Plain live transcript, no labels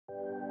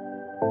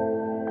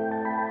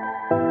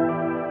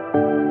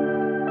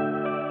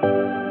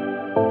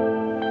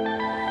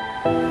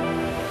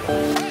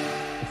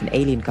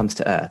alien comes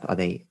to Earth, are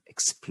they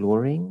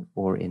exploring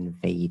or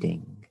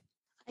invading?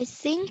 I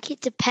think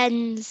it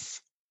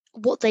depends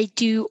what they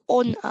do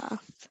on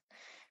Earth.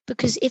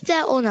 Because if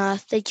they're on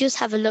Earth, they just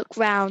have a look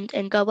round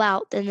and go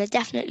out, then they're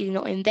definitely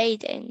not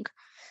invading.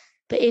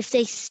 But if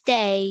they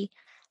stay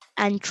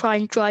and try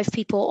and drive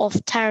people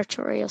off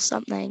territory or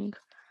something,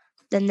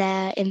 then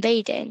they're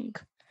invading.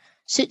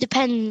 So it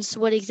depends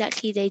what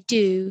exactly they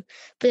do.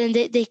 But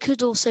then they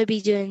could also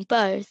be doing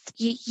both.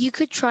 You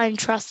could try and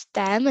trust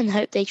them and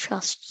hope they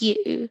trust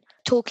you,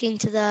 talking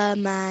to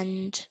them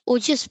or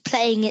just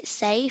playing it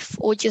safe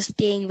or just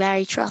being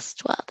very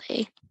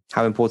trustworthy.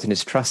 How important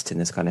is trust in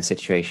this kind of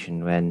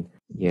situation when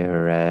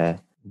you're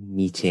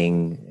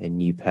meeting a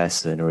new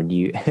person or a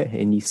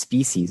new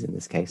species in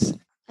this case?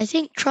 I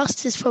think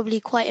trust is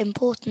probably quite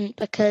important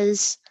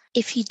because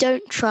if you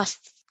don't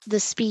trust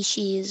the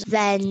species,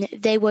 then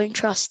they won't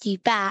trust you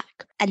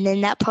back. And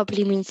then that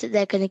probably means that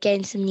they're going to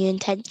gain some new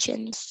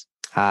intentions.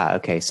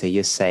 Okay. So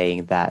you're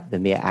saying that the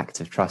mere act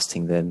of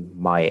trusting them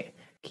might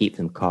keep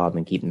them calm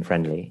and keep them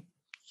friendly?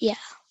 Yeah.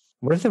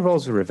 What if the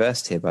roles were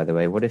reversed here, by the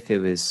way? What if it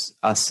was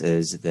us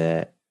as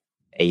the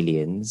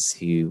aliens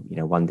who,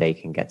 one day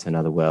can get to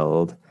another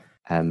world?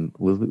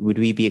 Would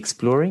we be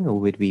exploring or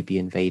would we be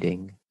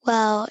invading?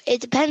 Well,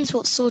 it depends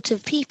what sort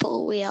of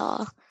people we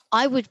are.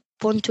 I would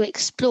want to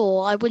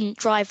explore. I wouldn't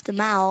drive them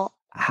out.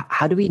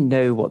 How do we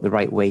know what the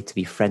right way to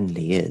be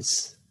friendly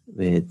is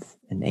with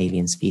an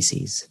alien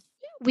species?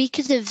 We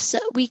could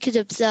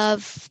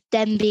observe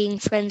them being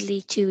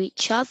friendly to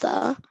each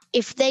other.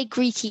 If they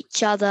greet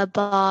each other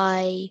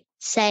by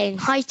saying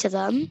hi to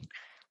them,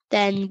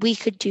 then we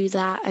could do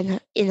that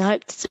and in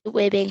hopes that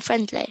we're being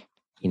friendly.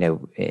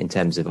 In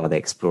terms of are they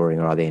exploring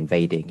or are they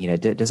invading?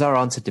 Does our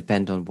answer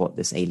depend on what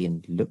this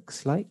alien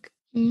looks like?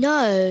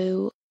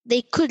 No,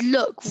 they could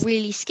look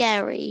really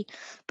scary,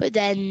 but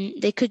then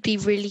they could be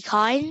really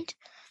kind.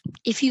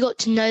 If you got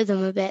to know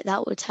them a bit,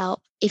 that would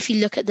help. If you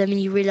look at them and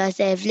you realize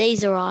they have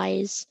laser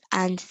eyes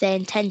and they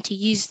intend to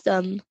use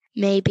them,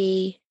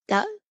 maybe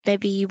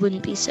you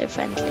wouldn't be so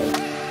friendly.